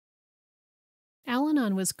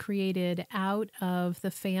Al-Anon was created out of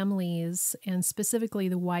the families and specifically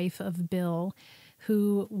the wife of Bill,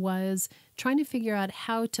 who was trying to figure out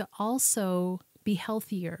how to also be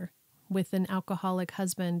healthier with an alcoholic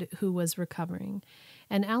husband who was recovering.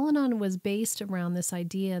 And Al-Anon was based around this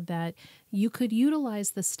idea that you could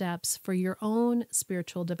utilize the steps for your own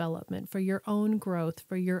spiritual development, for your own growth,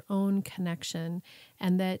 for your own connection,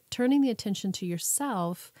 and that turning the attention to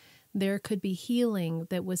yourself, there could be healing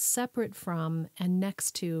that was separate from and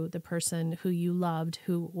next to the person who you loved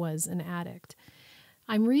who was an addict.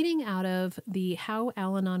 I'm reading out of the How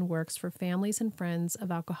Al-Anon Works for Families and Friends of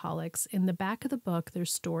Alcoholics. In the back of the book,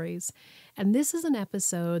 there's stories. And this is an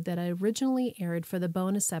episode that I originally aired for the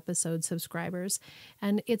bonus episode subscribers.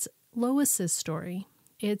 And it's Lois's story.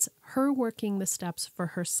 It's her working the steps for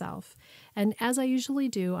herself. And as I usually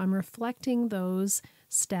do, I'm reflecting those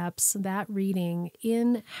steps, that reading,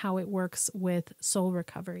 in how it works with soul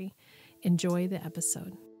recovery. Enjoy the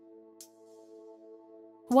episode.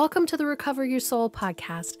 Welcome to the Recover Your Soul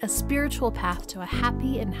podcast, a spiritual path to a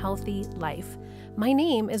happy and healthy life. My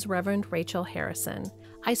name is Rev Rachel Harrison.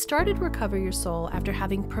 I started Recover Your Soul after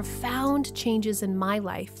having profound changes in my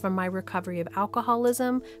life from my recovery of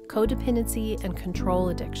alcoholism, codependency, and control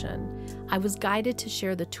addiction. I was guided to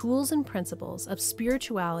share the tools and principles of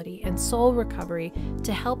spirituality and soul recovery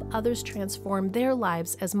to help others transform their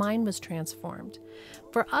lives as mine was transformed.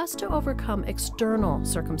 For us to overcome external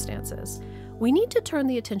circumstances, we need to turn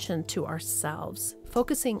the attention to ourselves,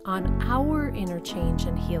 focusing on our inner change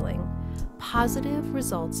and healing. Positive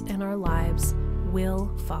results in our lives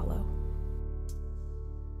will follow.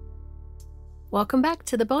 Welcome back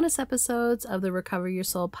to the bonus episodes of the Recover Your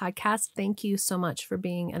Soul podcast. Thank you so much for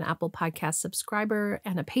being an Apple Podcast subscriber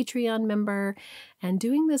and a Patreon member and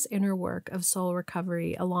doing this inner work of soul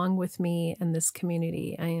recovery along with me and this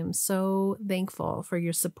community. I am so thankful for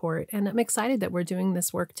your support, and I'm excited that we're doing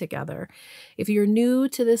this work together. If you're new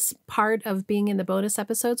to this part of being in the bonus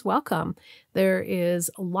episodes, welcome. There is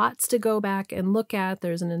lots to go back and look at.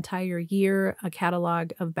 There's an entire year, a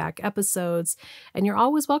catalog of back episodes, and you're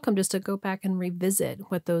always welcome just to go back and revisit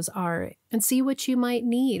what those are and see what you might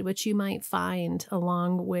need, what you might find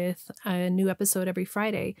along with a new episode every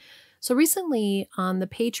Friday. So recently on the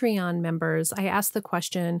Patreon members, I asked the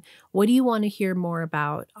question, what do you want to hear more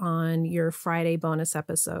about on your Friday bonus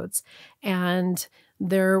episodes? And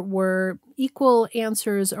there were equal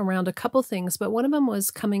answers around a couple things, but one of them was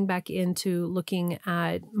coming back into looking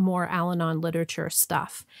at more Al-Anon literature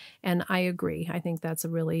stuff. And I agree. I think that's a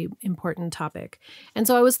really important topic. And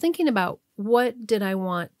so I was thinking about what did I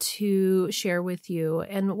want to share with you?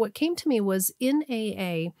 And what came to me was in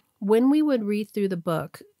AA, when we would read through the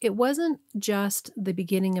book, it wasn't just the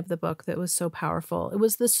beginning of the book that was so powerful. It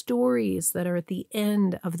was the stories that are at the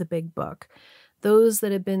end of the big book, those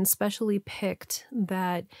that have been specially picked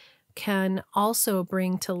that can also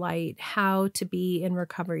bring to light how to be in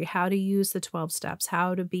recovery, how to use the 12 steps,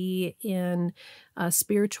 how to be in a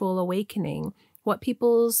spiritual awakening, what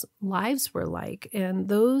people's lives were like. And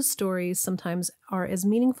those stories sometimes are as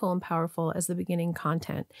meaningful and powerful as the beginning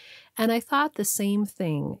content. And I thought the same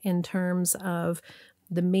thing in terms of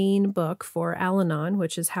the main book for Al-Anon,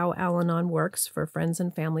 which is How Al-Anon Works for Friends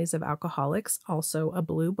and Families of Alcoholics, also a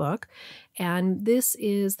blue book. And this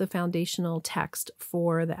is the foundational text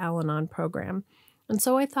for the Al-Anon program. And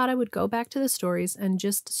so I thought I would go back to the stories and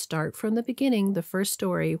just start from the beginning, the first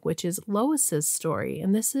story, which is Lois's story.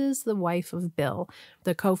 And this is the wife of Bill,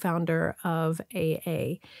 the co-founder of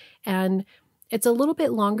AA. And it's a little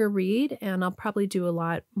bit longer read, and I'll probably do a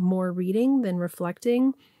lot more reading than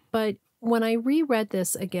reflecting. But when I reread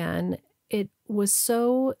this again, it was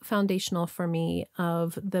so foundational for me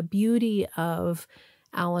of the beauty of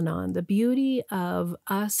Al-Anon, the beauty of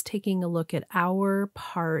us taking a look at our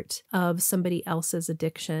part of somebody else's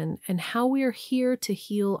addiction and how we are here to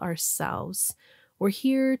heal ourselves. We're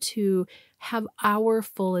here to have our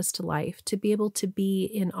fullest life, to be able to be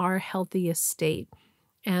in our healthiest state.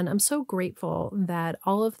 And I'm so grateful that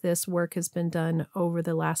all of this work has been done over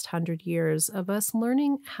the last 100 years of us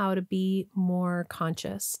learning how to be more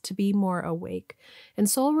conscious, to be more awake. And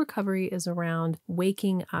soul recovery is around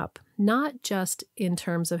waking up, not just in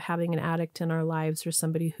terms of having an addict in our lives or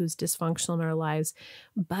somebody who's dysfunctional in our lives,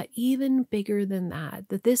 but even bigger than that,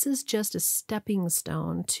 that this is just a stepping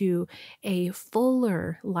stone to a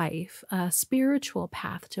fuller life, a spiritual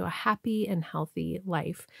path to a happy and healthy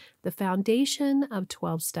life. The foundation of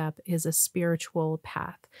 12-step is a spiritual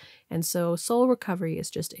path. And so soul recovery is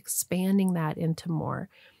just expanding that into more.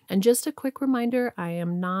 And just a quick reminder, I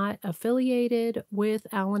am not affiliated with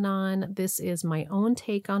Al-Anon. This is my own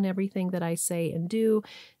take on everything that I say and do.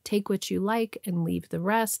 Take what you like and leave the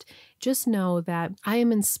rest. Just know that I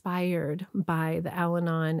am inspired by the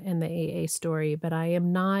Al-Anon and the AA story, but I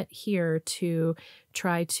am not here to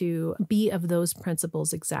try to be of those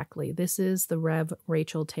principles exactly. This is the Rev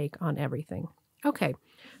Rachel take on everything. Okay,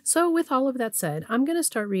 so with all of that said, I'm going to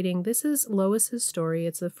start reading. This is Lois's story.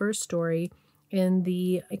 It's the first story in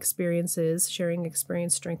the experiences, sharing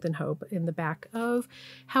experience, strength, and hope in the back of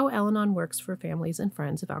How Al-Anon Works for Families and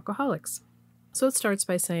Friends of Alcoholics. So it starts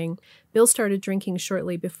by saying, Bill started drinking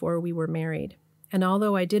shortly before we were married. And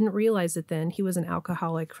although I didn't realize it then, he was an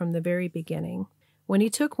alcoholic from the very beginning. When he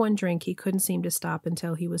took one drink, he couldn't seem to stop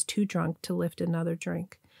until he was too drunk to lift another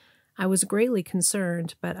drink. I was greatly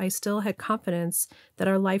concerned, but I still had confidence that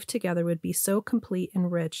our life together would be so complete and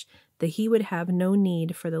rich that he would have no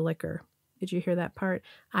need for the liquor. Did you hear that part?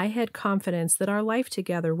 I had confidence that our life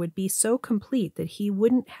together would be so complete that he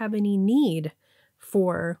wouldn't have any need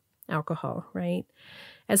for alcohol, right?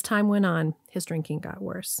 As time went on, his drinking got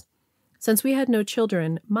worse. Since we had no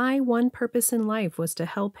children, my one purpose in life was to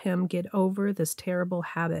help him get over this terrible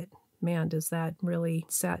habit. Man, does that really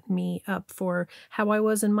set me up for how I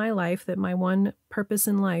was in my life, that my one purpose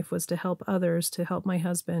in life was to help others, to help my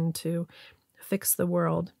husband, to fix the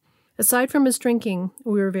world. Aside from his drinking,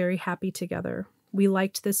 we were very happy together. We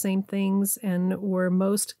liked the same things and were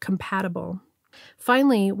most compatible.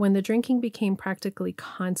 Finally, when the drinking became practically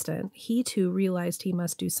constant, he too realized he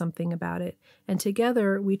must do something about it, and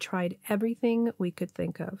together we tried everything we could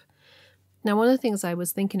think of. Now, one of the things I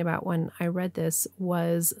was thinking about when I read this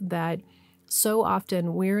was that so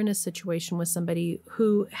often we're in a situation with somebody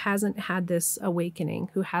who hasn't had this awakening,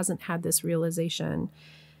 who hasn't had this realization.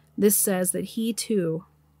 This says that he too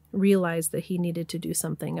realized that he needed to do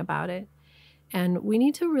something about it. And we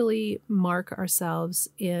need to really mark ourselves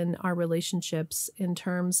in our relationships in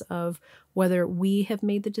terms of whether we have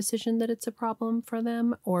made the decision that it's a problem for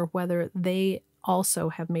them or whether they also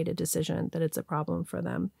have made a decision that it's a problem for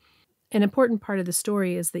them. An important part of the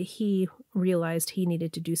story is that he realized he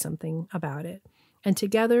needed to do something about it. And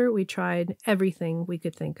together we tried everything we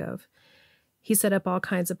could think of. He set up all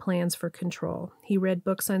kinds of plans for control. He read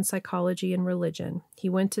books on psychology and religion. He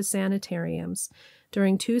went to sanitariums.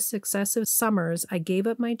 During 2 successive summers, I gave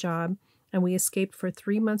up my job, and we escaped for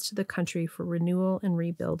 3 months to the country for renewal and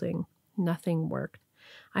rebuilding. Nothing worked.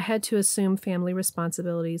 I had to assume family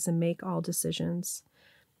responsibilities and make all decisions.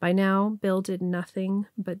 By now, Bill did nothing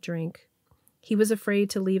but drink. He was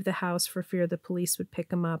afraid to leave the house for fear the police would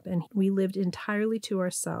pick him up, and we lived entirely to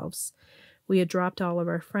ourselves. We had dropped all of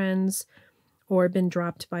our friends, or been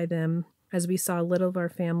dropped by them, as we saw little of our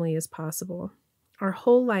family as possible. Our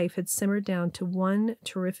whole life had simmered down to one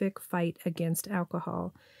terrific fight against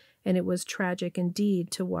alcohol, and it was tragic indeed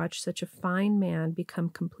to watch such a fine man become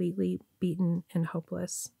completely beaten and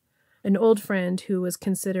hopeless. An old friend who was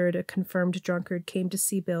considered a confirmed drunkard came to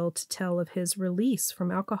see Bill to tell of his release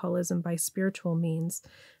from alcoholism by spiritual means.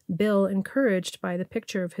 Bill, encouraged by the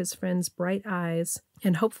picture of his friend's bright eyes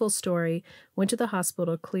and hopeful story, went to the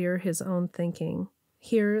hospital to clear his own thinking.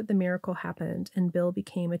 Here, the miracle happened, and Bill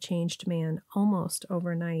became a changed man almost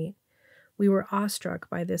overnight. We were awestruck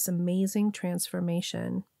by this amazing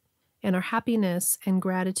transformation. In our happiness and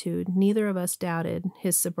gratitude, neither of us doubted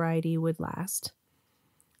his sobriety would last.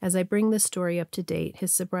 As I bring this story up to date,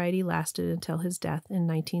 his sobriety lasted until his death in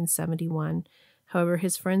 1971. However,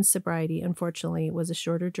 his friend's sobriety, unfortunately, was a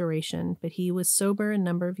shorter duration, but he was sober a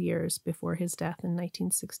number of years before his death in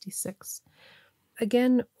 1966.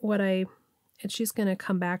 Again, and she's going to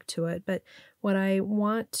come back to it, but what I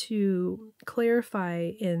want to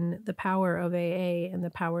clarify in the power of AA and the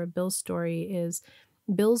power of Bill's story is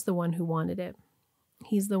Bill's the one who wanted it.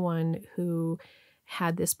 He's the one who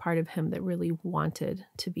had this part of him that really wanted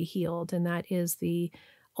to be healed, and that is the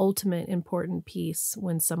ultimate important piece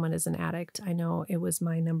when someone is an addict. I know it was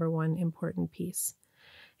my number one important piece.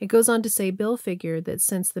 It goes on to say Bill figured that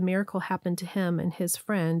since the miracle happened to him and his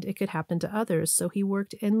friend, it could happen to others, so he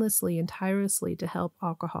worked endlessly and tirelessly to help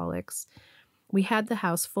alcoholics. We had the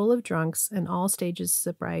house full of drunks and all stages of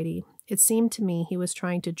sobriety. It seemed to me he was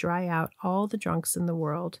trying to dry out all the drunks in the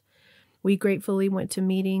world. We gratefully went to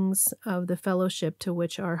meetings of the fellowship to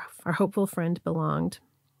which our hopeful friend belonged.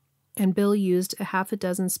 And Bill used a half a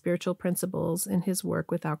dozen spiritual principles in his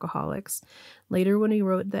work with alcoholics. Later, when he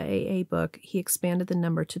wrote the AA book, he expanded the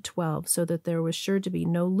number to 12 so that there was sure to be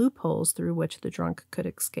no loopholes through which the drunk could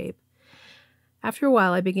escape. After a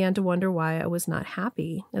while, I began to wonder why I was not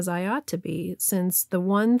happy, as I ought to be, since the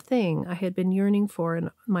one thing I had been yearning for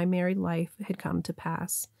in my married life had come to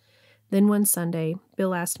pass. Then one Sunday,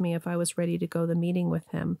 Bill asked me if I was ready to go to the meeting with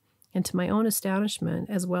him. And to my own astonishment,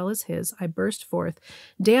 as well as his, I burst forth,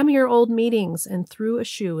 "Damn your old meetings," and threw a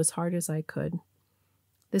shoe as hard as I could.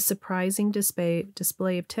 This surprising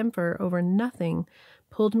display of temper over nothing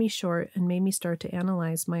pulled me short and made me start to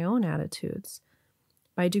analyze my own attitudes.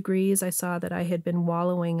 By degrees, I saw that I had been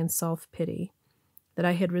wallowing in self-pity, that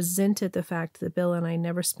I had resented the fact that Bill and I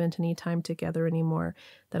never spent any time together anymore,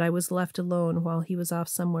 that I was left alone while he was off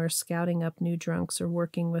somewhere scouting up new drunks or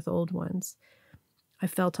working with old ones. I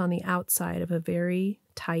felt on the outside of a very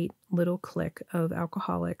tight little clique of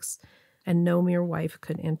alcoholics, and no mere wife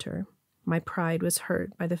could enter. My pride was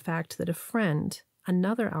hurt by the fact that a friend,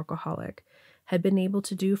 another alcoholic, had been able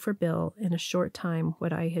to do for Bill in a short time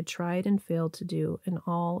what I had tried and failed to do in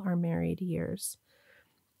all our married years.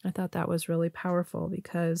 I thought that was really powerful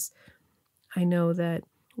because I know that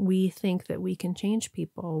we think that we can change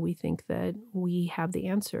people. We think that we have the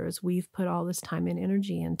answers. We've put all this time and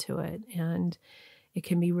energy into it, and it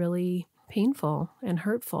can be really painful and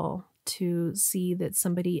hurtful to see that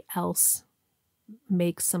somebody else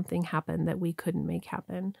makes something happen that we couldn't make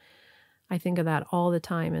happen. I think of that all the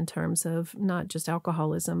time in terms of not just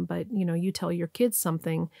alcoholism, but, you tell your kids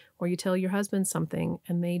something or you tell your husband something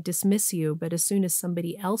and they dismiss you. But as soon as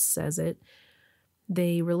somebody else says it,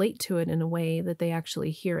 they relate to it in a way that they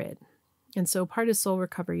actually hear it. And so part of soul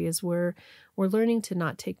recovery is we're learning to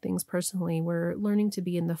not take things personally. We're learning to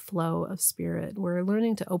be in the flow of spirit. We're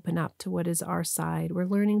learning to open up to what is our side. We're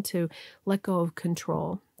learning to let go of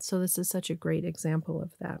control. So this is such a great example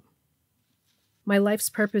of that. My life's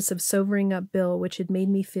purpose of sobering up Bill, which had made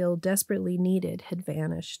me feel desperately needed, had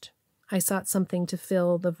vanished. I sought something to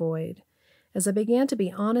fill the void. As I began to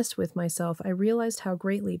be honest with myself, I realized how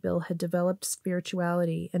greatly Bill had developed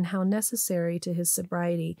spirituality and how necessary to his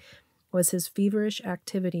sobriety was his feverish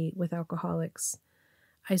activity with alcoholics.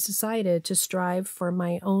 I decided to strive for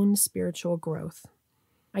my own spiritual growth.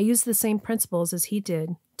 I used the same principles as he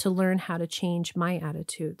did to learn how to change my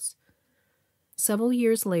attitudes. Several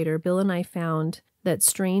years later, Bill and I found that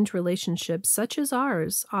strange relationships such as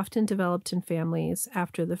ours often developed in families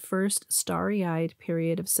after the first starry-eyed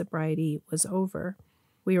period of sobriety was over.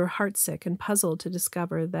 We were heartsick and puzzled to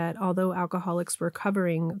discover that although alcoholics were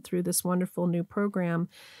recovering through this wonderful new program,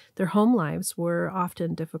 their home lives were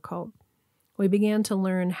often difficult. We began to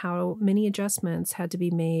learn how many adjustments had to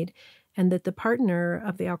be made and that the partner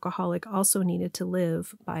of the alcoholic also needed to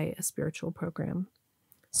live by a spiritual program.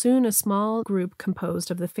 Soon, a small group composed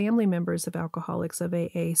of the family members of alcoholics of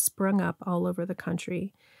AA sprung up all over the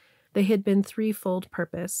country. They had been threefold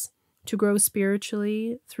purpose: to grow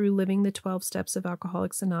spiritually through living the 12 steps of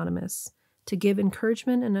Alcoholics Anonymous, to give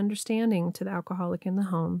encouragement and understanding to the alcoholic in the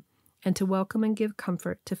home, and to welcome and give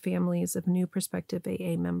comfort to families of new prospective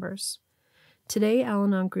AA members. Today,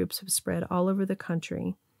 Al-Anon groups have spread all over the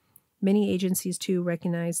country. Many agencies, too,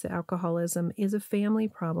 recognize that alcoholism is a family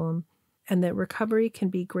problem and that recovery can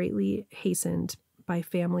be greatly hastened by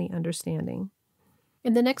family understanding.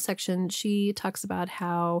 In the next section, she talks about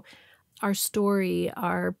how our story,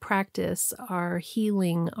 our practice, our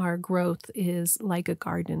healing, our growth is like a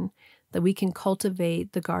garden, that we can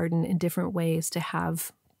cultivate the garden in different ways to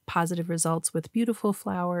have positive results with beautiful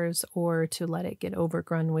flowers or to let it get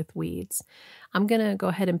overgrown with weeds. I'm going to go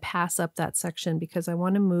ahead and pass up that section because I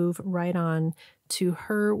want to move right on to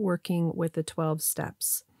her working with the 12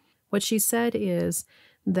 steps. What she said is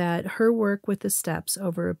that her work with the steps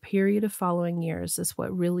over a period of following years is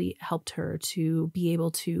what really helped her to be able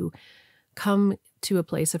to come to a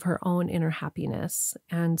place of her own inner happiness.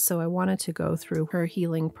 And so I wanted to go through her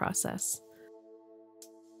healing process.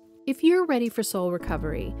 If you're ready for soul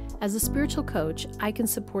recovery, as a spiritual coach, I can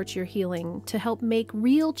support your healing to help make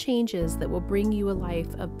real changes that will bring you a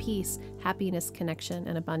life of peace, happiness, connection,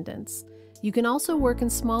 and abundance. You can also work in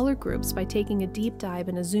smaller groups by taking a deep dive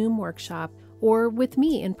in a Zoom workshop or with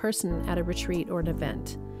me in person at a retreat or an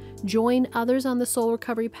event. Join others on the soul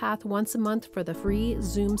recovery path once a month for the free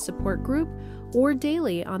Zoom support group or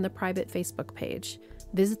daily on the private Facebook page.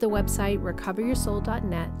 Visit the website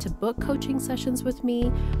recoveryoursoul.net to book coaching sessions with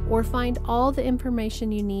me or find all the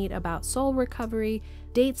information you need about soul recovery,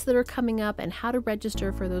 dates that are coming up, and how to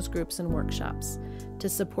register for those groups and workshops. To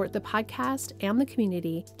support the podcast and the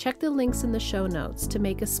community, check the links in the show notes to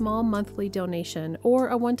make a small monthly donation or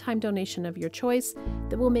a one-time donation of your choice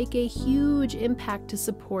that will make a huge impact to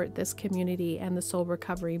support this community and the soul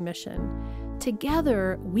recovery mission.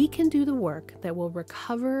 Together, we can do the work that will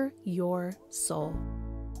recover your soul.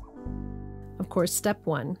 Of course, step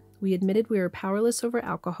 1, we admitted we were powerless over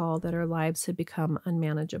alcohol, that our lives had become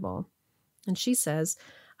unmanageable. And she says,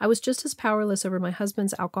 I was just as powerless over my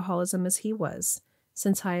husband's alcoholism as he was.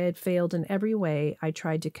 Since I had failed in every way, I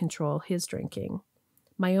tried to control his drinking.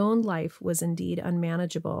 My own life was indeed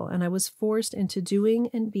unmanageable, and I was forced into doing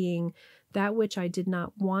and being that which I did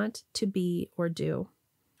not want to be or do.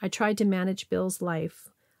 I tried to manage Bill's life,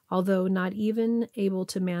 although not even able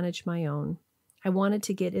to manage my own. I wanted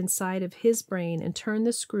to get inside of his brain and turn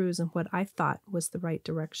the screws in what I thought was the right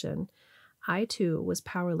direction. I, too, was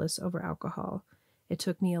powerless over alcohol. It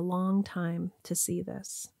took me a long time to see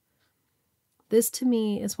this. This, to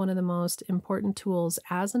me, is one of the most important tools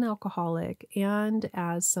as an alcoholic and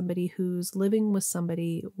as somebody who's living with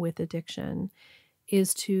somebody with addiction,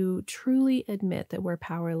 is to truly admit that we're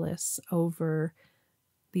powerless over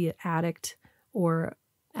the addict, or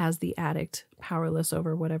as the addict, powerless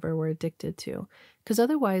over whatever we're addicted to. Because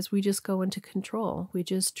otherwise, we just go into control. We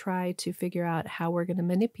just try to figure out how we're going to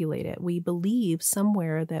manipulate it. We believe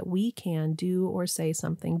somewhere that we can do or say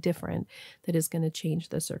something different that is going to change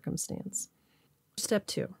the circumstance. Step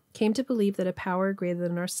 2, came to believe that a power greater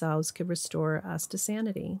than ourselves could restore us to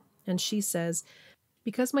sanity. And she says,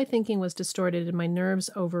 because my thinking was distorted and my nerves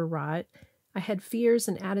overwrought, I had fears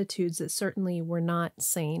and attitudes that certainly were not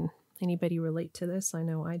sane. Anybody relate to this? I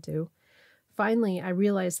know I do. Finally, I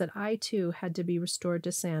realized that I too had to be restored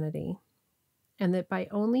to sanity, and that by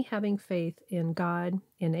only having faith in God,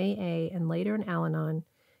 in AA, and later in Al-Anon,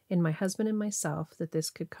 in my husband and myself, that this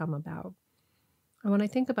could come about. And when I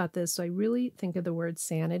think about this, I really think of the word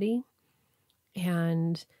sanity,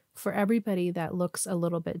 and for everybody that looks a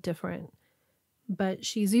little bit different. But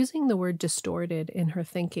she's using the word distorted in her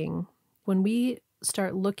thinking. When we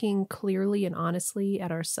start looking clearly and honestly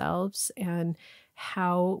at ourselves and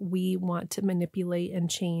how we want to manipulate and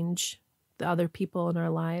change the other people in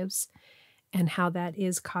our lives, and how that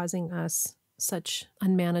is causing us such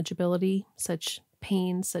unmanageability, such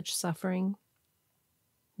pain, such suffering,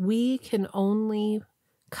 we can only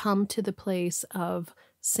come to the place of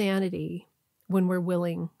sanity when we're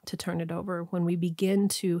willing to turn it over, when we begin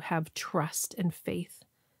to have trust and faith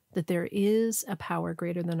that there is a power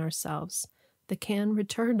greater than ourselves that can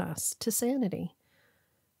return us to sanity.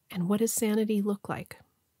 And what does sanity look like?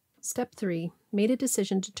 Step 3, made a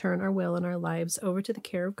decision to turn our will and our lives over to the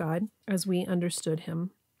care of God as we understood him,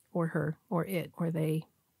 or her, or it, or they,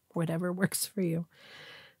 whatever works for you.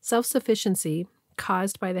 Self-sufficiency,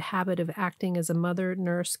 caused by the habit of acting as a mother,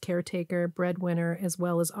 nurse, caretaker, breadwinner, as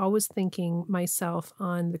well as always thinking myself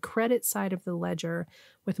on the credit side of the ledger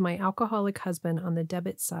with my alcoholic husband on the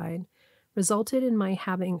debit side, resulted in my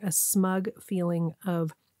having a smug feeling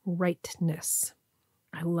of rightness.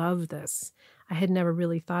 I love this. I had never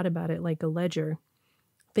really thought about it like a ledger.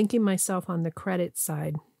 Thinking myself on the credit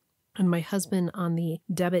side and my husband on the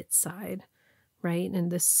debit side, right?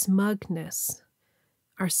 And this smugness,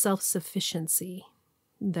 our self-sufficiency,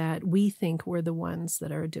 that we think we're the ones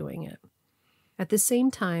that are doing it. At the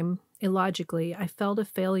same time, illogically, I felt a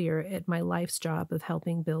failure at my life's job of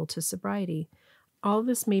helping Bill to sobriety. All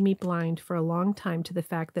this made me blind for a long time to the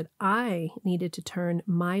fact that I needed to turn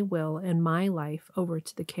my will and my life over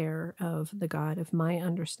to the care of the God of my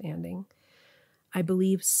understanding. I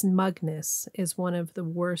believe smugness is one of the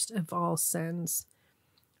worst of all sins.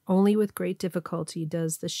 Only with great difficulty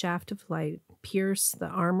does the shaft of light pierce the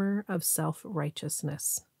armor of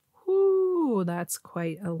self-righteousness. Whoo, that's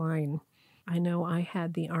quite a line. I know I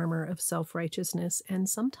had the armor of self-righteousness, and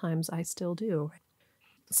sometimes I still do.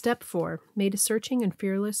 Step 4, made a searching and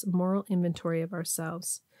fearless moral inventory of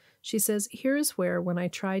ourselves. She says, here is where, when I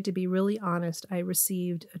tried to be really honest, I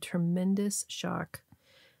received a tremendous shock.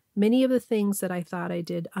 Many of the things that I thought I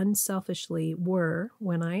did unselfishly were,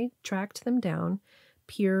 when I tracked them down,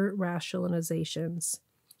 pure rationalizations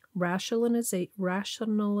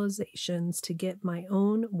to get my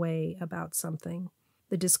own way about something.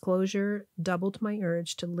 The disclosure doubled my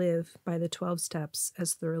urge to live by the 12 steps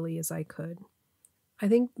as thoroughly as I could. I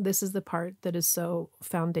think this is the part that is so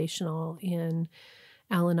foundational in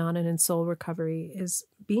Al-Anon and in soul recovery, is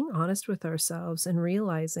being honest with ourselves and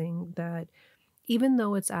realizing that even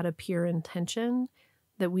though it's out of pure intention,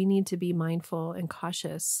 that we need to be mindful and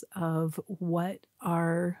cautious of what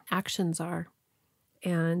our actions are,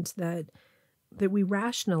 and that we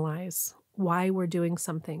rationalize why we're doing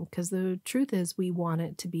something, because the truth is we want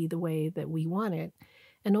it to be the way that we want it.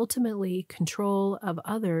 And ultimately, control of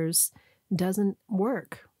others doesn't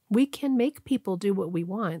work. We can make people do what we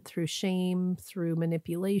want through shame, through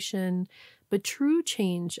manipulation, but true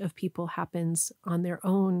change of people happens on their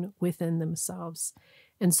own within themselves.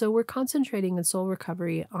 And so we're concentrating in soul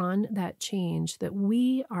recovery on that change that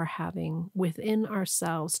we are having within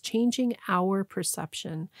ourselves, changing our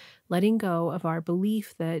perception, letting go of our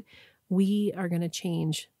belief that we are going to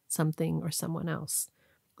change something or someone else.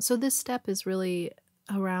 So this step is really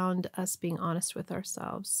around us being honest with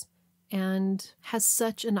ourselves and has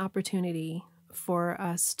such an opportunity for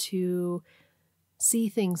us to see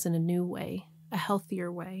things in a new way, a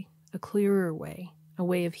healthier way, a clearer way, a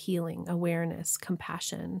way of healing, awareness,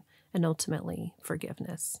 compassion, and ultimately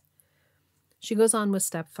forgiveness. She goes on with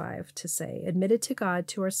step 5 to say, admitted to God,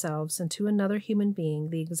 to ourselves, and to another human being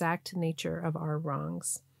the exact nature of our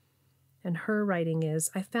wrongs. And her writing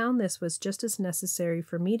is, I found this was just as necessary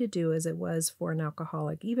for me to do as it was for an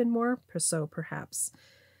alcoholic, even more so perhaps,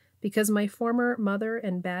 because my former mother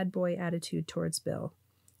and bad boy attitude towards Bill.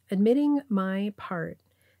 Admitting my part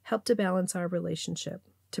helped to balance our relationship,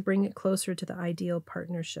 to bring it closer to the ideal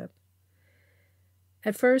partnership.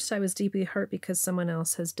 At first, I was deeply hurt because someone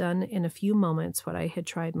else has done in a few moments what I had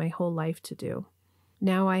tried my whole life to do.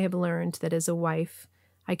 Now I have learned that as a wife,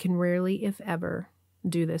 I can rarely, if ever,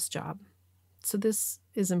 do this job. So this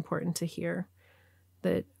is important to hear,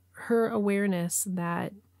 that her awareness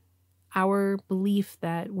that our belief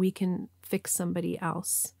that we can fix somebody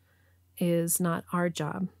else is not our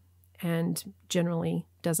job and generally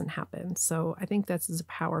doesn't happen. So I think that's a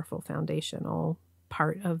powerful foundational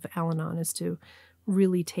part of Al-Anon, is to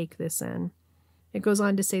really take this in. It goes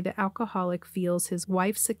on to say the alcoholic feels his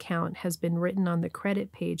wife's account has been written on the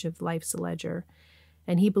credit page of life's ledger,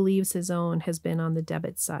 and he believes his own has been on the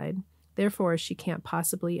debit side. Therefore, she can't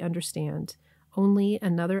possibly understand. Only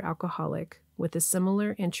another alcoholic with a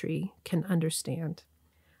similar entry can understand.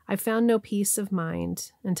 I found no peace of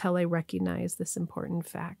mind until I recognized this important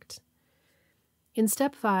fact. In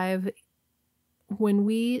step 5, when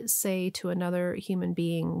we say to another human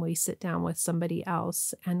being, we sit down with somebody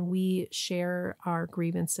else and we share our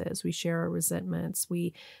grievances, we share our resentments,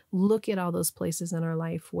 we look at all those places in our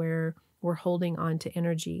life where we're holding on to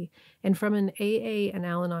energy. And from an AA and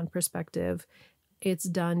Al-Anon perspective, it's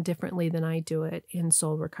done differently than I do it in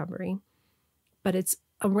soul recovery. But it's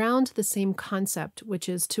around the same concept, which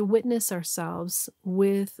is to witness ourselves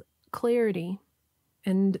with clarity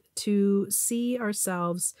and to see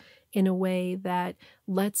ourselves in a way that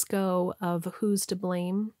lets go of who's to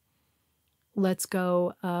blame, lets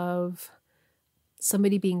go of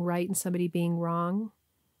somebody being right and somebody being wrong,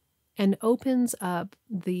 and opens up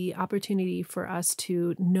the opportunity for us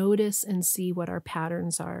to notice and see what our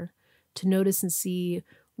patterns are, to notice and see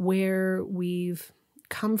where we've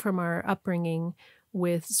come from our upbringing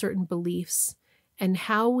with certain beliefs and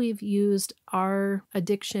how we've used our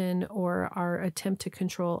addiction or our attempt to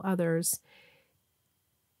control others,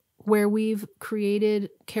 where we've created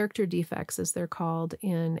character defects, as they're called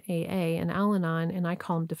in AA and Al-Anon, and I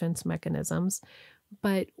call them defense mechanisms,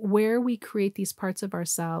 but where we create these parts of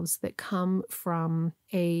ourselves that come from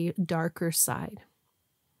a darker side,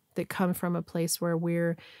 that come from a place where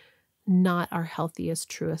we're not our healthiest,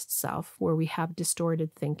 truest self, where we have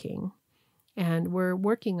distorted thinking. And we're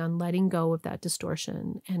working on letting go of that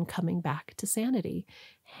distortion and coming back to sanity,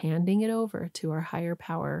 handing it over to our higher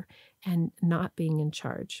power and not being in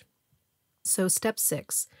charge. So step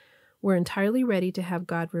 6, we're entirely ready to have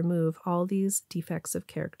God remove all these defects of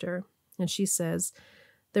character. And she says,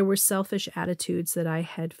 there were selfish attitudes that I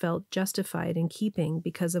had felt justified in keeping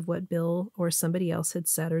because of what Bill or somebody else had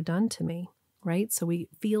said or done to me. Right? So we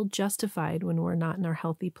feel justified when we're not in our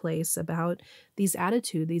healthy place about these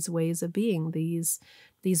attitudes, these ways of being, these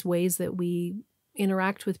ways that we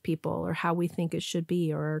interact with people or how we think it should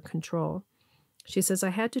be, or our control. She says,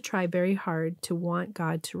 I had to try very hard to want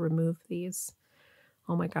God to remove these.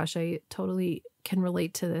 Oh my gosh, I totally can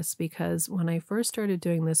relate to this, because when I first started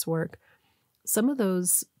doing this work, some of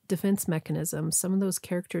those defense mechanisms, some of those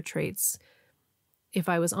character traits, if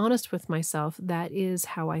I was honest with myself, that is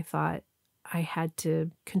how I thought I had to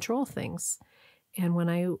control things. And when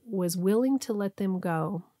I was willing to let them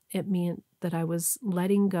go, it meant that I was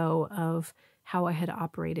letting go of how I had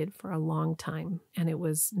operated for a long time. And it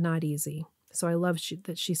was not easy. So I love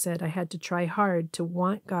that she said I had to try hard to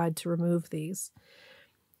want God to remove these.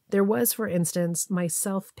 There was, for instance, my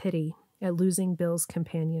self-pity at losing Bill's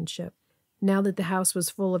companionship. Now that the house was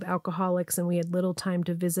full of alcoholics and we had little time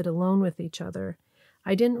to visit alone with each other,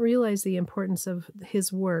 I didn't realize the importance of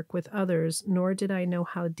his work with others, nor did I know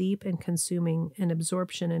how deep and consuming an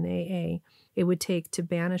absorption in AA it would take to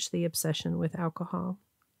banish the obsession with alcohol.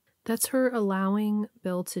 That's her allowing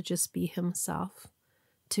Bill to just be himself,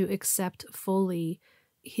 to accept fully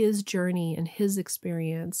his journey and his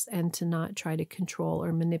experience, and to not try to control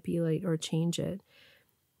or manipulate or change it.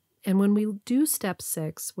 And when we do step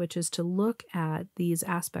 6, which is to look at these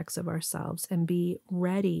aspects of ourselves and be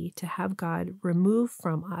ready to have God remove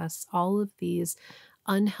from us all of these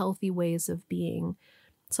unhealthy ways of being,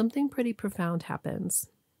 something pretty profound happens.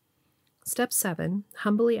 Step 7,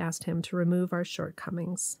 humbly asked him to remove our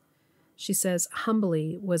shortcomings. She says,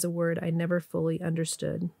 humbly was a word I never fully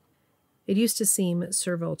understood. It used to seem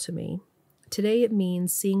servile to me. Today it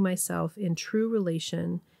means seeing myself in true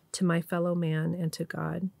relation to my fellow man and to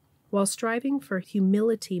God. While striving for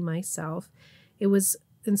humility myself, it was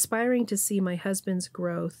inspiring to see my husband's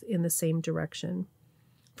growth in the same direction.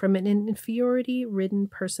 From an inferiority-ridden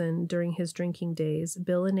person during his drinking days,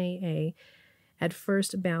 Bill in AA at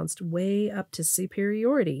first bounced way up to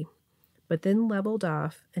superiority, but then leveled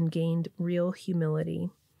off and gained real humility.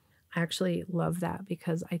 I actually love that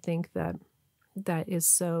because I think that that is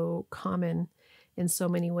so common in so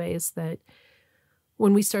many ways, that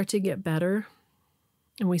when we start to get better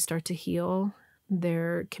and we start to heal,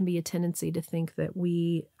 there can be a tendency to think that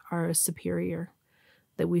we are superior,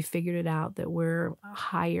 that we figured it out, that we're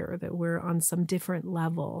higher, that we're on some different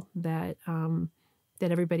level, that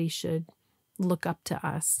everybody should look up to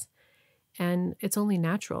us. And it's only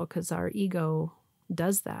natural because our ego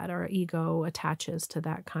does that. Our ego attaches to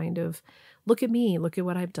that kind of, look at me, look at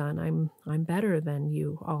what I've done. I'm better than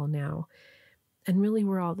you all now. And really,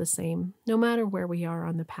 we're all the same. No matter where we are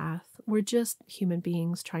on the path, we're just human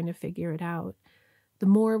beings trying to figure it out. The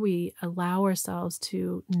more we allow ourselves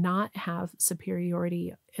to not have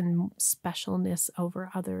superiority and specialness over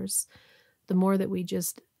others, the more that we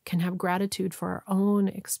just can have gratitude for our own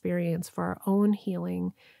experience, for our own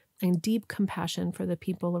healing, and deep compassion for the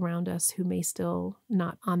people around us who may still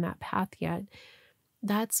not on that path yet.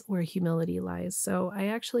 That's where humility lies. So I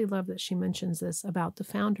actually love that she mentions this about the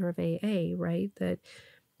founder of AA, right? That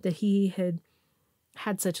he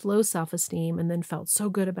had such low self-esteem and then felt so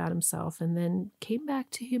good about himself and then came back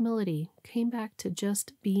to humility, came back to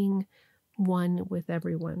just being one with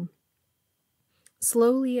everyone.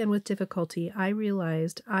 Slowly and with difficulty, I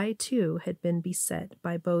realized I too had been beset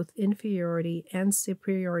by both inferiority and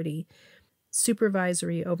superiority,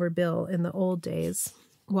 supervisory over Bill in the old days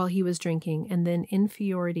while he was drinking, and then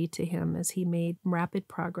inferiority to him as he made rapid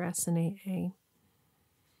progress in AA.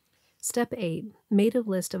 Step 8, made a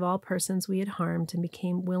list of all persons we had harmed and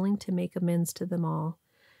became willing to make amends to them all.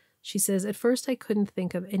 She says, at first I couldn't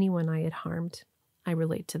think of anyone I had harmed. I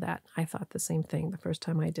relate to that. I thought the same thing the first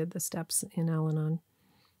time I did the steps in Al-Anon.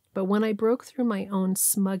 But when I broke through my own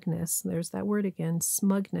smugness, there's that word again,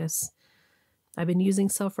 smugness. I've been using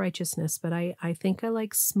self-righteousness, but I think I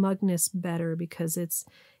like smugness better because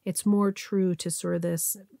it's more true to sort of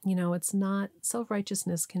this, it's not,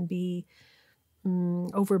 self-righteousness can be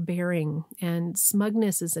overbearing, and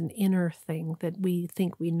smugness is an inner thing that we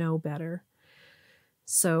think we know better.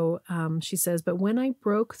 So she says, but when I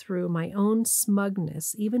broke through my own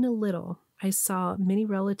smugness, even a little, I saw many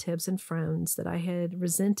relatives and friends that I had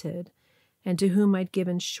resented and to whom I'd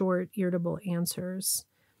given short, irritable answers,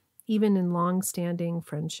 even in long-standing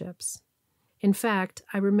friendships. In fact,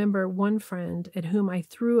 I remember one friend at whom I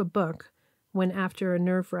threw a book when after a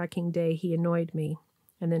nerve-wracking day he annoyed me.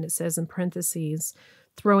 And then it says in parentheses,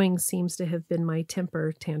 throwing seems to have been my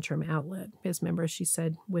temper tantrum outlet. Because remember, she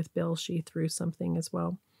said with Bill, she threw something as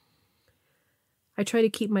well. I try to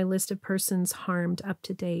keep my list of persons harmed up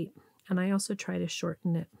to date, and I also try to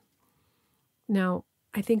shorten it. Now,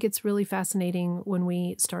 I think it's really fascinating when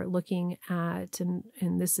we start looking at, and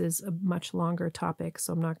this is a much longer topic,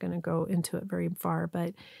 so I'm not going to go into it very far,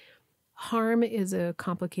 but harm is a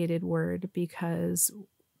complicated word because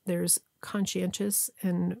there's conscientious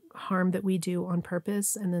and harm that we do on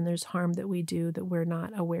purpose, and then there's harm that we do that we're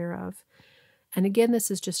not aware of. And again,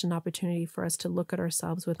 this is just an opportunity for us to look at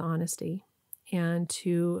ourselves with honesty and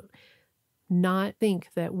to not think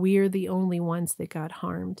that we're the only ones that got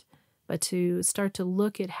harmed, but to start to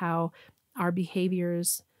look at how our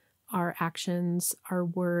behaviors, our actions, our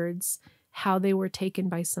words, how they were taken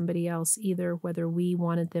by somebody else, either whether we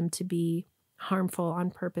wanted them to be harmful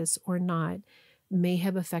on purpose or not, may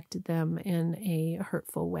have affected them in a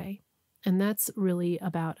hurtful way. And that's really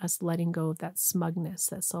about us letting go of that smugness,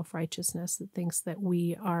 that self-righteousness that thinks that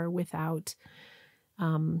we are without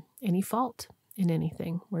any fault in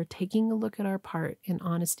anything. We're taking a look at our part in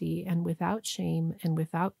honesty and without shame and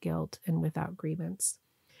without guilt and without grievance.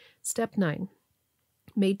 Step 9,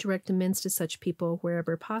 made direct amends to such people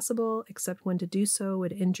wherever possible, except when to do so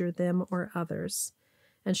would injure them or others.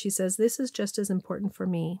 And she says, this is just as important for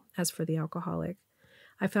me as for the alcoholic.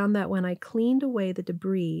 I found that when I cleaned away the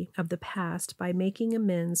debris of the past by making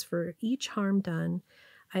amends for each harm done,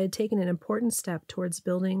 I had taken an important step towards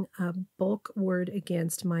building a bulwark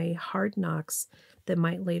against my hard knocks that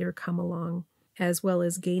might later come along, as well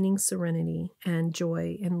as gaining serenity and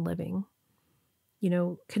joy in living.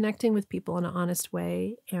 Connecting with people in an honest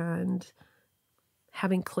way and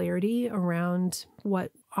having clarity around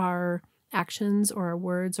what our actions or our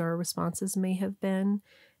words or our responses may have been,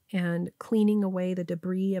 and cleaning away the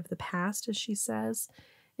debris of the past, as she says,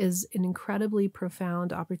 is an incredibly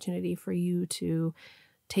profound opportunity for you to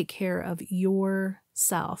take care of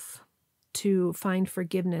yourself, to find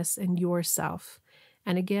forgiveness in yourself.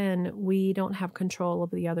 And again, we don't have control of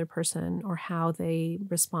the other person or how they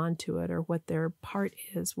respond to it or what their part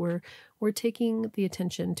is. We're taking the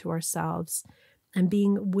attention to ourselves and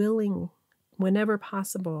being willing, whenever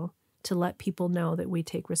possible, to let people know that we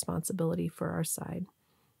take responsibility for our side.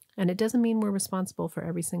 And it doesn't mean we're responsible for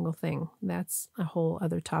every single thing. That's a whole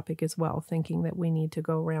other topic as well, thinking that we need to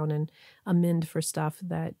go around and amend for stuff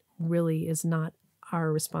that really is not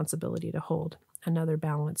our responsibility to hold. Another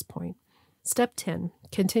balance point. Step 10,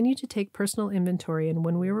 continue to take personal inventory, and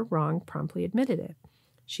when we were wrong, promptly admitted it.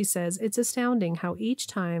 She says, it's astounding how each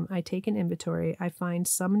time I take an inventory, I find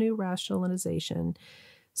some new rationalization,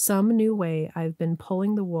 some new way I've been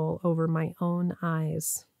pulling the wool over my own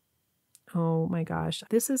eyes. Oh my gosh,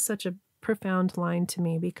 this is such a profound line to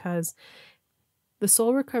me, because the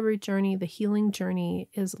soul recovery journey, the healing journey,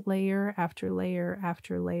 is layer after layer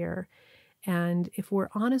after layer. And if we're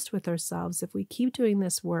honest with ourselves, if we keep doing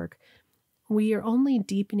this work, we are only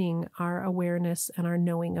deepening our awareness and our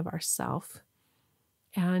knowing of ourself.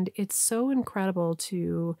 And it's so incredible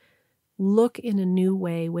to look in a new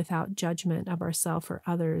way without judgment of ourselves or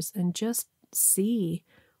others, and just see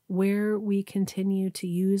where we continue to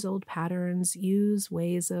use old patterns, use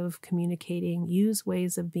ways of communicating, use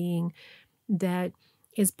ways of being that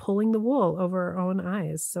is pulling the wool over our own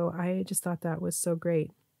eyes. So I just thought that was so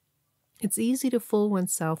great. It's easy to fool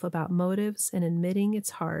oneself about motives, and admitting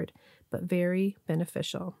it's hard, but very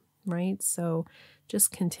beneficial, right? So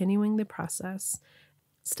just continuing the process.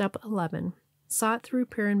 Step 11, sought through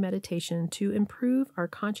prayer and meditation to improve our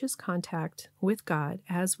conscious contact with God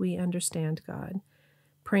as we understand God,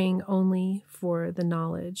 praying only for the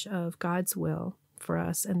knowledge of God's will for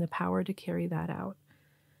us and the power to carry that out.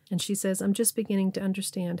 And she says, I'm just beginning to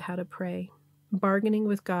understand how to pray. Bargaining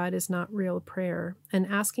with God is not real prayer, and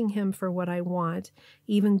asking Him for what I want,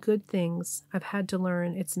 even good things, I've had to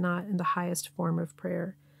learn it's not in the highest form of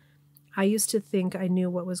prayer. I used to think I knew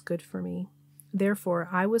what was good for me. Therefore,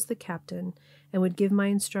 I was the captain and would give my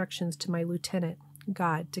instructions to my lieutenant,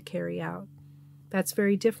 God, to carry out. That's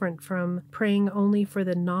very different from praying only for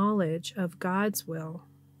the knowledge of God's will,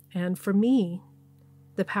 and for me,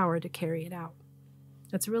 the power to carry it out.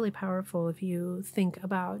 That's really powerful if you think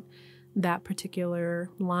about that particular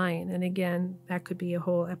line. And again, that could be a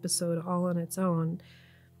whole episode all on its own,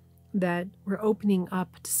 that we're opening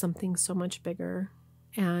up to something so much bigger.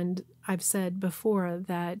 And I've said before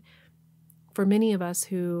that for many of us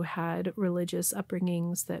who had religious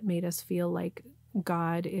upbringings that made us feel like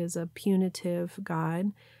God is a punitive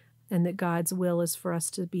God, and that God's will is for us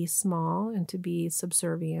to be small and to be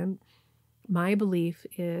subservient, my belief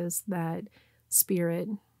is that spirit,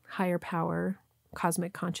 higher power,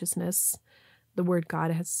 cosmic consciousness, the word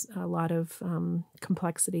God has a lot of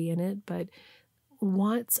complexity in it, but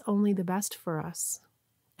wants only the best for us.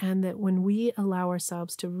 And that when we allow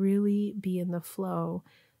ourselves to really be in the flow,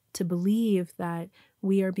 to believe that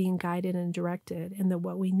we are being guided and directed, and that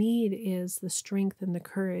what we need is the strength and the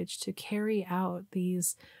courage to carry out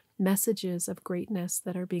these messages of greatness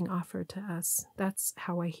that are being offered to us. That's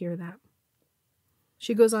how I hear that.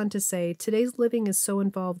 She goes on to say, today's living is so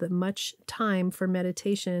involved that much time for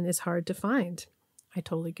meditation is hard to find. I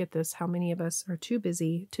totally get this. How many of us are too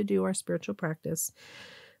busy to do our spiritual practice?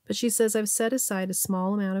 But she says, I've set aside a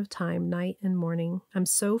small amount of time, night and morning. I'm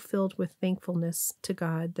so filled with thankfulness to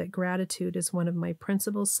God that gratitude is one of my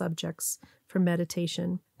principal subjects for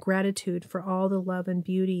meditation. Gratitude for all the love and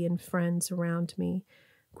beauty and friends around me.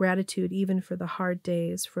 Gratitude even for the hard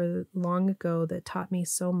days, for long ago that taught me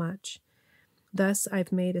so much. Thus,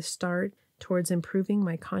 I've made a start towards improving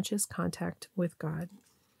my conscious contact with God.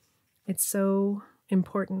 It's so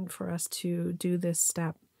important for us to do this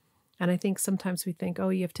step. And I think sometimes we think, oh,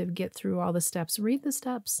 you have to get through all the steps. Read the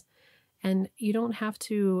steps. And you don't have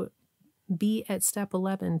to be at step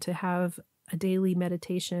 11 to have a daily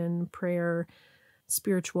meditation, prayer,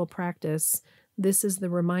 spiritual practice. This is the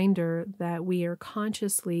reminder that we are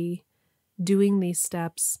consciously doing these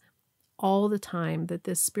steps all the time, that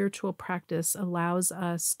this spiritual practice allows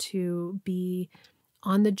us to be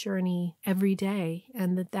on the journey every day,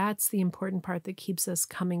 and that that's the important part that keeps us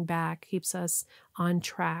coming back, keeps us on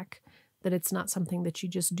track, that it's not something that you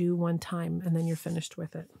just do one time and then you're finished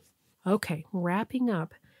with it. Okay, wrapping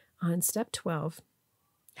up on step 12.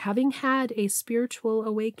 Having had a spiritual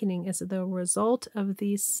awakening as the result of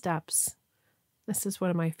these steps, this is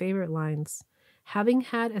one of my favorite lines. having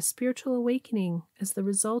had a spiritual awakening as the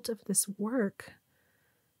result of this work,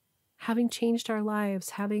 having changed our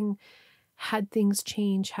lives, having had things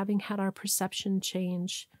change, having had our perception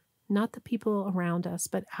change, not the people around us,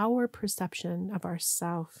 but our perception of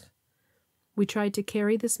ourself. We tried to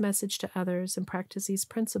carry this message to others and practice these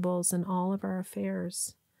principles in all of our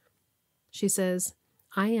affairs. She says,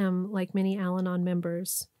 I am like many Al-Anon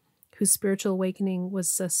members whose spiritual awakening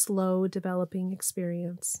was a slow developing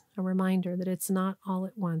experience, a reminder that it's not all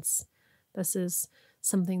at once. This is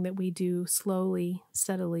something that we do slowly,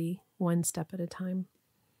 steadily, one step at a time.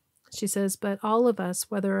 She says, but all of us,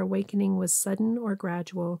 whether our awakening was sudden or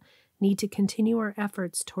gradual, need to continue our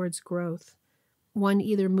efforts towards growth. One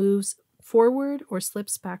either moves forward or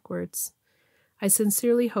slips backwards. I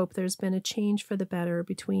sincerely hope there's been a change for the better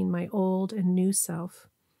between my old and new self,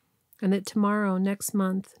 and that tomorrow, next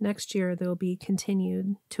month, next year, they'll be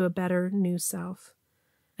continued to a better new self.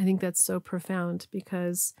 I think that's so profound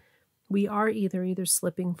because we are either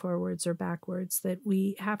slipping forwards or backwards, that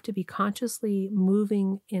we have to be consciously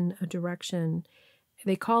moving in a direction.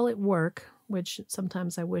 They call it work, which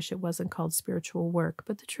sometimes I wish it wasn't called spiritual work,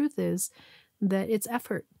 but the truth is that it's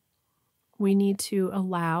effort. We need to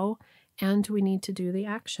allow and we need to do the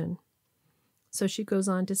action. So she goes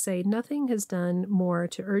on to say, nothing has done more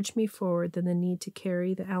to urge me forward than the need to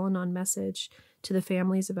carry the Al-Anon message to the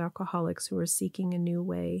families of alcoholics who are seeking a new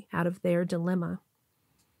way out of their dilemma.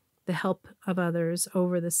 The help of others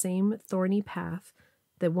over the same thorny path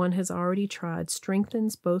that one has already trod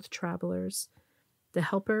strengthens both travelers, the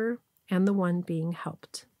helper and the one being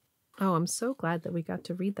helped. Oh, I'm so glad that we got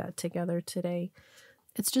to read that together today.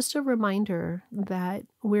 It's just a reminder that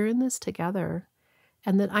we're in this together,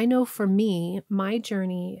 and that I know for me, my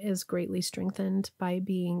journey is greatly strengthened by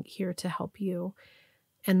being here to help you.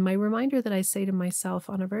 And my reminder that I say to myself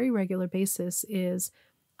on a very regular basis is,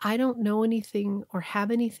 I don't know anything or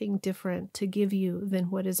have anything different to give you than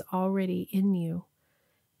what is already in you.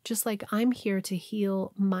 Just like I'm here to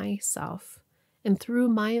heal myself. And through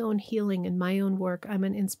my own healing and my own work, I'm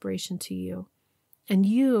an inspiration to you. And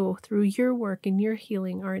you, through your work and your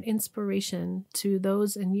healing, are an inspiration to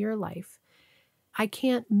those in your life. I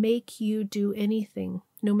can't make you do anything,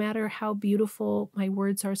 no matter how beautiful my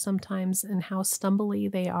words are sometimes and how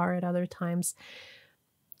stumbly they are at other times.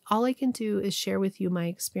 All I can do is share with you my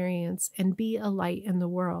experience and be a light in the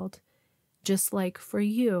world. Just like for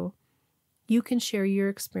you, you can share your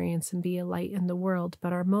experience and be a light in the world,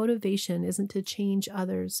 but our motivation isn't to change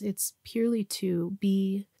others. It's purely to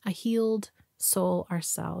be a healed soul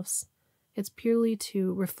ourselves. It's purely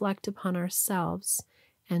to reflect upon ourselves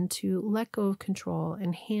and to let go of control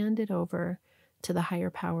and hand it over to the higher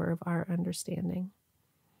power of our understanding.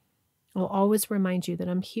 I'll always remind you that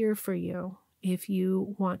I'm here for you if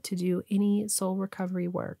you want to do any soul recovery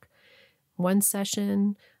work. One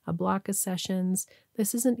session, a block of sessions,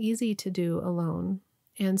 this isn't easy to do alone.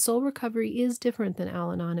 And soul recovery is different than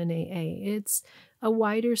Al-Anon and AA. It's a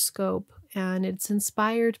wider scope and it's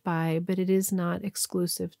inspired by, but it is not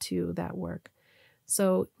exclusive to that work.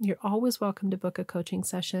 So you're always welcome to book a coaching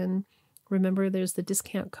session. Remember, there's the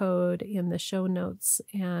discount code in the show notes,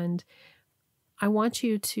 and I want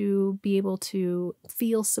you to be able to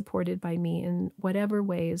feel supported by me in whatever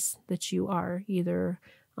ways that you are, either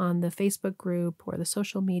on the Facebook group or the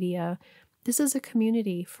social media. This is a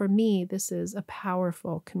community. For me, this is a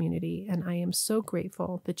powerful community, and I am so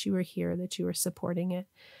grateful that you are here, that you are supporting it.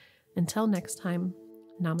 Until next time,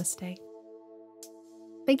 namaste.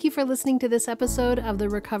 Thank you for listening to this episode of the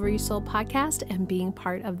Recover Your Soul podcast and being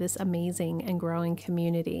part of this amazing and growing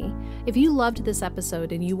community. If you loved this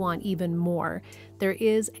episode and you want even more, there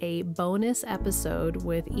is a bonus episode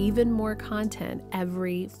with even more content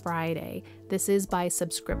every Friday. This is by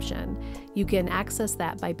subscription. You can access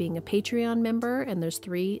that by being a Patreon member, and there's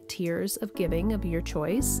 3 tiers of giving of your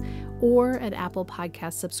choice, or an Apple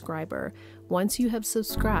Podcast subscriber. Once you have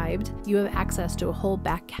subscribed, you have access to a whole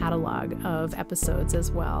back catalog of episodes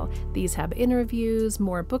as well. These have interviews,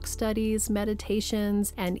 more book studies,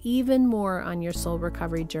 meditations, and even more on your soul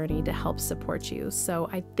recovery journey to help support you. So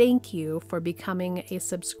I thank you for becoming a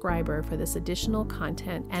subscriber for this additional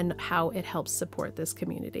content and how it helps support this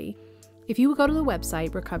community. If you would go to the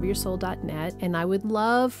website, recoveryoursoul.net, and I would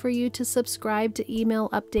love for you to subscribe to email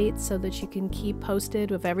updates so that you can keep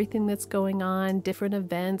posted with everything that's going on, different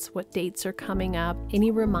events, what dates are coming up,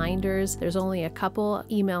 any reminders. There's only a couple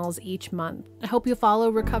emails each month. I hope you'll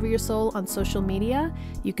follow Recover Your Soul on social media.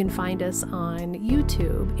 You can find us on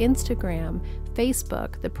YouTube, Instagram,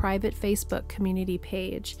 Facebook, the private Facebook community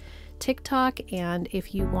page, TikTok, and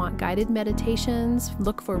if you want guided meditations,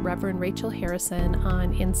 look for Rev Rachel Harrison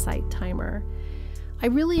on Insight Timer. I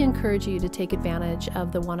really encourage you to take advantage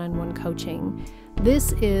of the one-on-one coaching.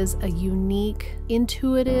 This is a unique,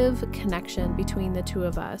 intuitive connection between the two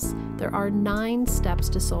of us. There are 9 steps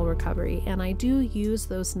to soul recovery, and I do use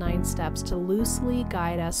those 9 steps to loosely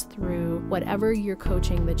guide us through whatever your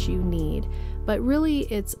coaching that you need. But really,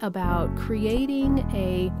 it's about creating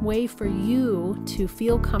a way for you to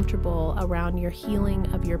feel comfortable around your healing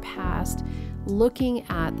of your past, looking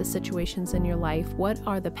at the situations in your life. What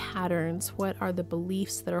are the patterns? What are the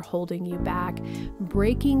beliefs that are holding you back?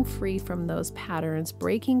 Breaking free from those patterns,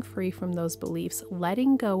 breaking free from those beliefs,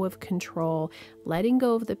 letting go of control, letting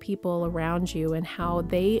go of the people around you and how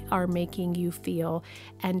they are making you feel,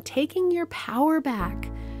 and taking your power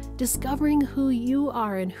back. Discovering who you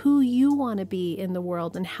are and who you want to be in the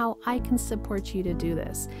world and how I can support you to do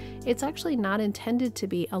this. It's actually not intended to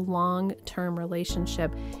be a long-term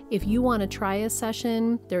relationship. If you want to try a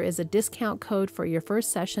session, there is a discount code for your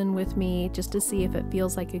first session with me just to see if it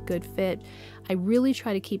feels like a good fit. I really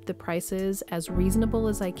try to keep the prices as reasonable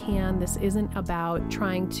as I can. This isn't about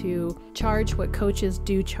trying to charge what coaches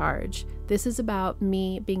do charge. This is about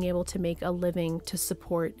me being able to make a living to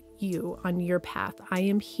support you on your path. I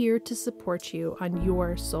am here to support you on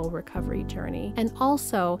your soul recovery journey. And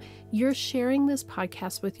also, you're sharing this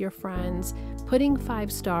podcast with your friends, putting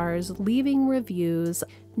 5 stars, leaving reviews.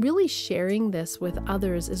 Really sharing this with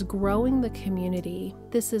others is growing the community.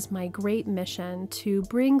 This is my great mission, to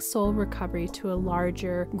bring soul recovery to a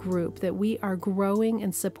larger group, that we are growing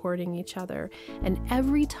and supporting each other. And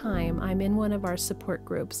every time I'm in one of our support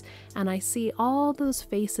groups and I see all those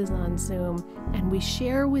faces on Zoom and we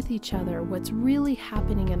share with each other what's really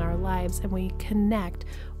happening in our lives and we connect,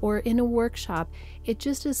 or in a workshop, it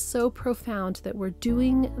just is so profound that we're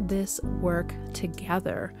doing this work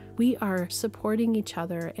together. We are supporting each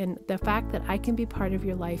other, and the fact that I can be part of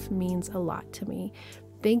your life means a lot to me.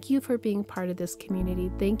 Thank you for being part of this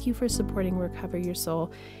community. Thank you for supporting Recover Your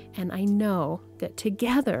Soul. And I know that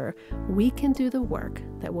together we can do the work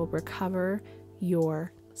that will recover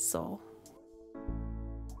your soul.